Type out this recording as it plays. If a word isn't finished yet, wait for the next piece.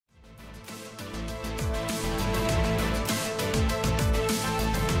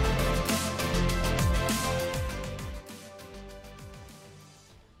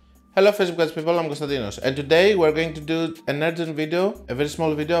Hello Facebook guys, people, I'm Konstantinos, and today we're going to do an urgent video, a very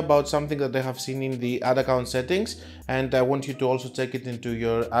small video about something that I have seen in the ad account settings, and I want you to also check it into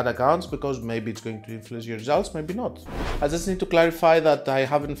your ad accounts because maybe it's going to influence your results, maybe not. I just need to clarify that I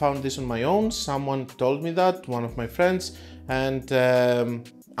haven't found this on my own. Someone told me that, one of my friends, and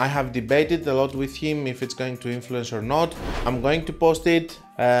I have debated a lot with him if it's going to influence or not. I'm going to post it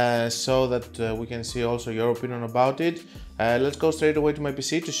so that we can see also your opinion about it. Let's go straight away to my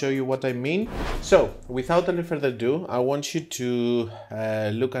PC to show you what I mean. So, without any further ado, I want you to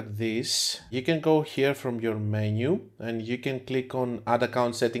look at this. You can go here from your menu and you can click on Ad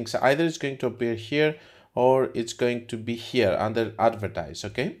Account Settings. Either it's going to appear here or it's going to be here under Advertise,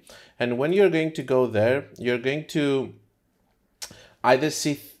 okay? And when you're going to go there, you're going to either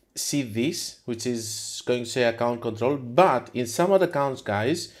see this, which is going to say account control, but in some other accounts,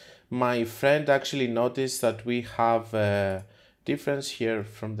 guys, my friend actually noticed that we have a difference here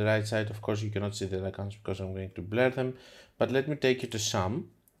from the right side. Of course, you cannot see the accounts because I'm going to blur them, but let me take you to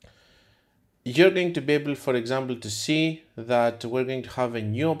some. You're going to be able, for example, to see that we're going to have a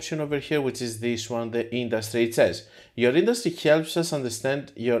new option over here, which is this one, the industry. It says, your industry helps us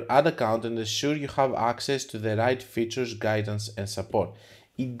understand your ad account and ensure you have access to the right features, guidance, and support.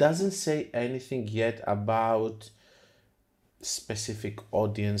 It doesn't say anything yet about specific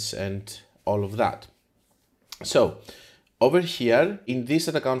audience and all of that. So over here in this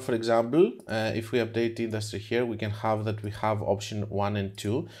ad account, for example, if we update the industry here, we can have that we have option 1 and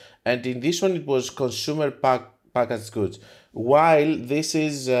 2, and in this one it was consumer packaged goods, while this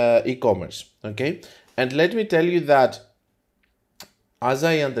is e-commerce. Okay, and let me tell you that as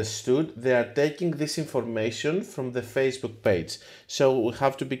I understood, they are taking this information from the Facebook page. So we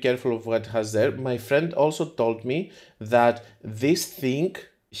have to be careful of what it has there. My friend also told me that this thing,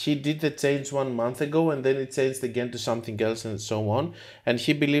 he did the change 1 month ago and then it changed again to something else and so on. And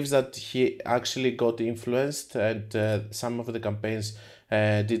he believes that he actually got influenced and some of the campaigns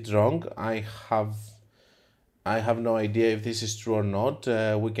did wrong. I have no idea if this is true or not.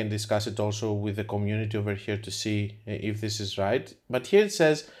 We can discuss it also with the community over here to see if this is right. But here it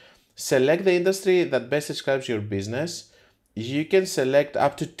says, select the industry that best describes your business. You can select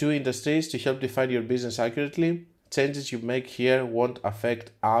up to 2 industries to help define your business accurately. Changes you make here won't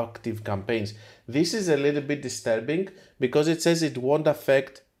affect active campaigns. This is a little bit disturbing because it says it won't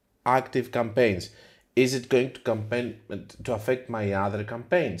affect active campaigns. Is it going to affect my other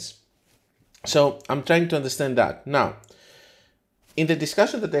campaigns? So I'm trying to understand that. Now, in the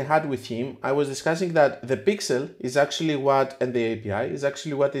discussion that I had with him, I was discussing that the pixel is actually what, and the API is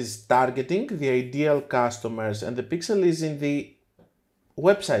actually what is targeting the ideal customers, and the pixel is in the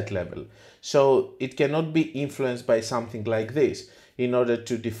website level. So it cannot be influenced by something like this in order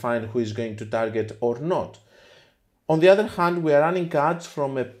to define who is going to target or not. On the other hand, we are running ads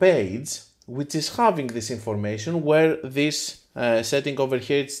from a page which is having this information where this setting over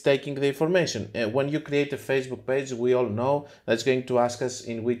here, it's taking the information. When you create a Facebook page, we all know that's going to ask us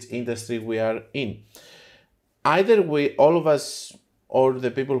in which industry we are in. Either all of us, or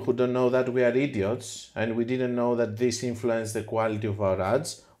the people who don't know that, we are idiots and we didn't know that this influenced the quality of our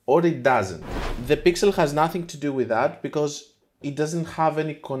ads, or it doesn't. The pixel has nothing to do with that because it doesn't have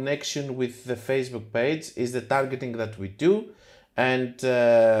any connection with the Facebook page. It's the targeting that we do, and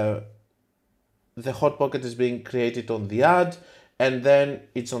the hot pocket is being created on the ad, and then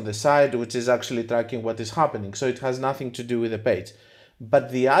it's on the side, which is actually tracking what is happening. So it has nothing to do with the page.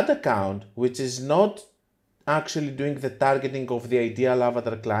 But the ad account, which is not actually doing the targeting of the ideal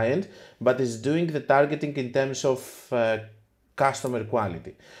avatar client, but is doing the targeting in terms of customer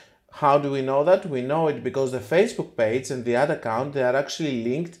quality. How do we know that? We know it because the Facebook page and the ad account, they are actually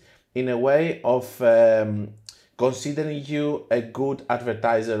linked in a way of considering you a good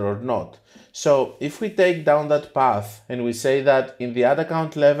advertiser or not. So if we take down that path and we say that in the ad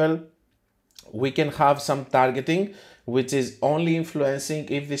account level, we can have some targeting, which is only influencing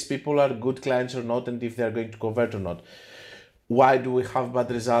if these people are good clients or not and if they're going to convert or not. Why do we have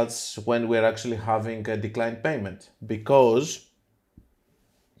bad results when we're actually having a declined payment? Because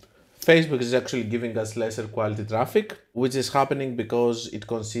Facebook is actually giving us lesser quality traffic, which is happening because it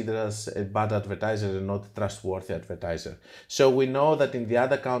considers us a bad advertiser and not a trustworthy advertiser. So we know that in the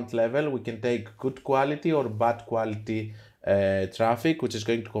ad account level, we can take good quality or bad quality traffic, which is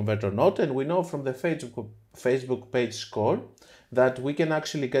going to convert or not. And we know from the Facebook page score that we can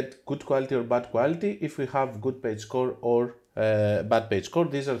actually get good quality or bad quality if we have good page score or bad page score.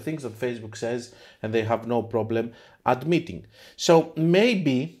 These are things that Facebook says and they have no problem admitting. So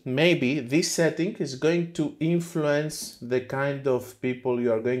maybe this setting is going to influence the kind of people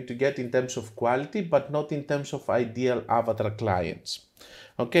you are going to get in terms of quality, but not in terms of ideal avatar clients.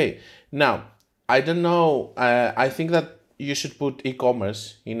 Okay, now I don't know, I think that you should put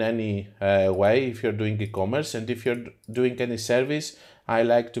e-commerce in any way if you're doing e-commerce, and if you're doing any service, I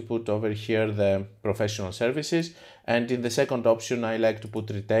like to put over here the professional services, and in the second option I like to put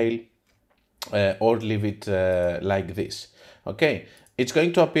retail or leave it like this. Okay, it's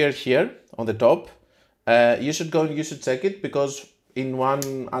going to appear here on the top. You should go and you should check it, because in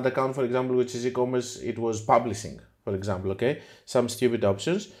one ad account, for example, which is e-commerce, it was publishing, for example, okay, some stupid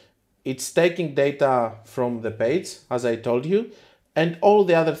options. It's taking data from the page, as I told you, and all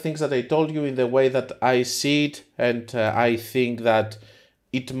the other things that I told you in the way that I see it, and I think that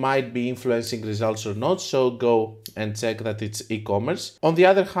it might be influencing results or not, so go and check that it's e-commerce. On the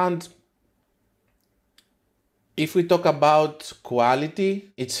other hand, if we talk about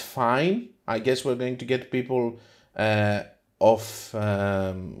quality, it's fine. I guess we're going to get people of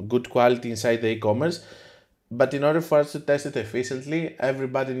good quality inside the e-commerce. But in order for us to test it efficiently,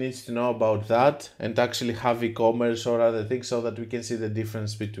 everybody needs to know about that and actually have e-commerce or other things, so that we can see the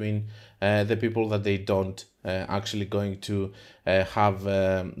difference between the people that they don't actually going to have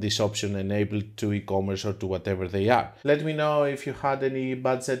this option enabled to e-commerce or to whatever they are. Let me know if you had any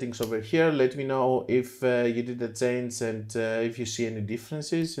bad settings over here. Let me know if you did a change, and if you see any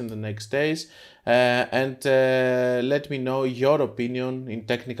differences in the next days. And let me know your opinion in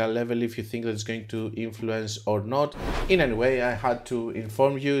technical level, if you think that it's going to influence or not. In any way, I had to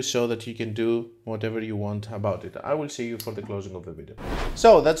inform you so that you can do whatever you want about it. I will see you for the closing of the video.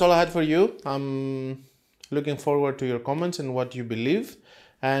 So that's all I had for you. I'm looking forward to your comments and what you believe.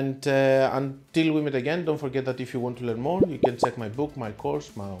 And until we meet again, don't forget that if you want to learn more, you can check my book, my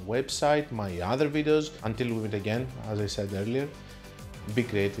course, my website, my other videos. Until we meet again, as I said earlier, be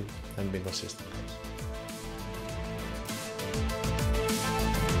creative and be consistent, guys.